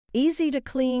Easy to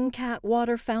clean cat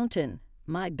water fountain,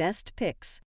 my best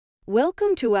picks.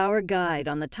 Welcome to our guide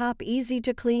on the top easy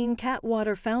to clean cat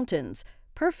water fountains,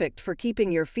 perfect for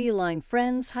keeping your feline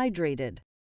friends hydrated.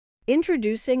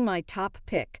 Introducing my top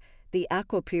pick, the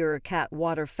AquaPure cat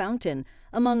water fountain,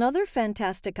 among other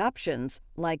fantastic options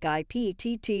like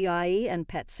IPTTIE and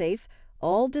PetSafe,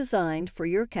 all designed for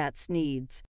your cat's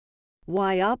needs.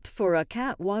 Why opt for a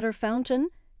cat water fountain?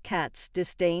 Cats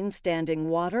disdain standing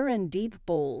water and deep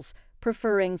bowls,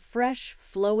 preferring fresh,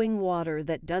 flowing water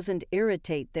that doesn't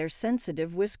irritate their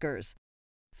sensitive whiskers.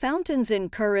 Fountains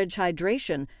encourage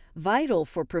hydration, vital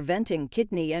for preventing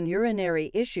kidney and urinary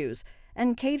issues,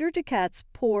 and cater to cats'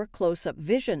 poor close-up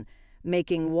vision,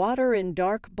 making water in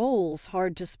dark bowls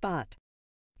hard to spot.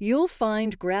 You'll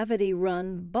find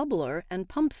gravity-run, bubbler, and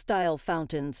pump-style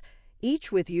fountains,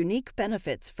 each with unique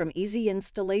benefits from easy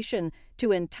installation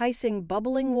to enticing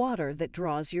bubbling water that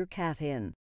draws your cat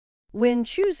in. When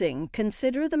choosing,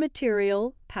 consider the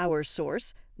material, power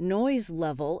source, noise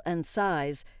level, and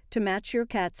size to match your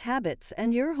cat's habits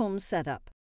and your home setup.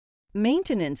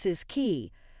 Maintenance is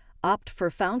key. Opt for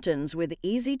fountains with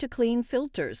easy-to-clean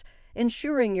filters,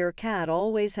 ensuring your cat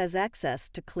always has access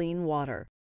to clean water.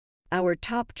 Our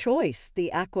top choice,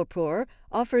 the AquaPure,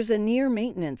 offers a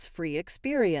near-maintenance-free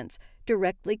experience,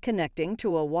 directly connecting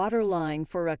to a water line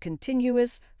for a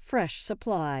continuous, fresh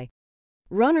supply.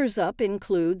 Runners-up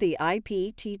include the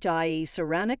IPTTIE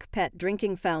Ceramic Pet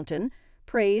Drinking Fountain,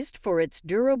 praised for its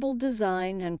durable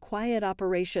design and quiet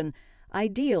operation,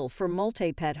 ideal for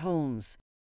multi-pet homes.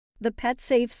 The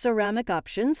PetSafe ceramic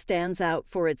option stands out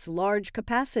for its large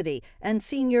capacity and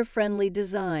senior-friendly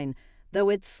design, though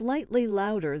it's slightly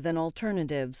louder than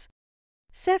alternatives.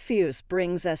 Cephus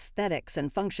brings aesthetics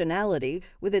and functionality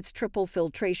with its triple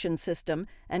filtration system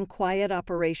and quiet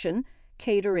operation,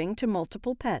 catering to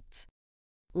multiple pets.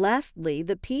 Lastly,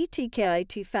 the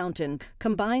PTKIT fountain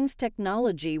combines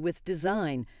technology with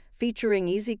design, featuring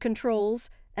easy controls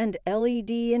and LED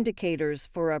indicators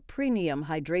for a premium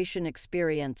hydration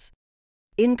experience.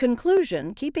 In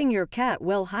conclusion, keeping your cat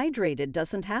well hydrated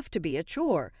doesn't have to be a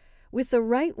chore. With the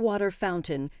right water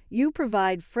fountain, you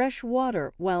provide fresh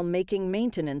water while making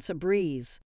maintenance a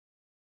breeze.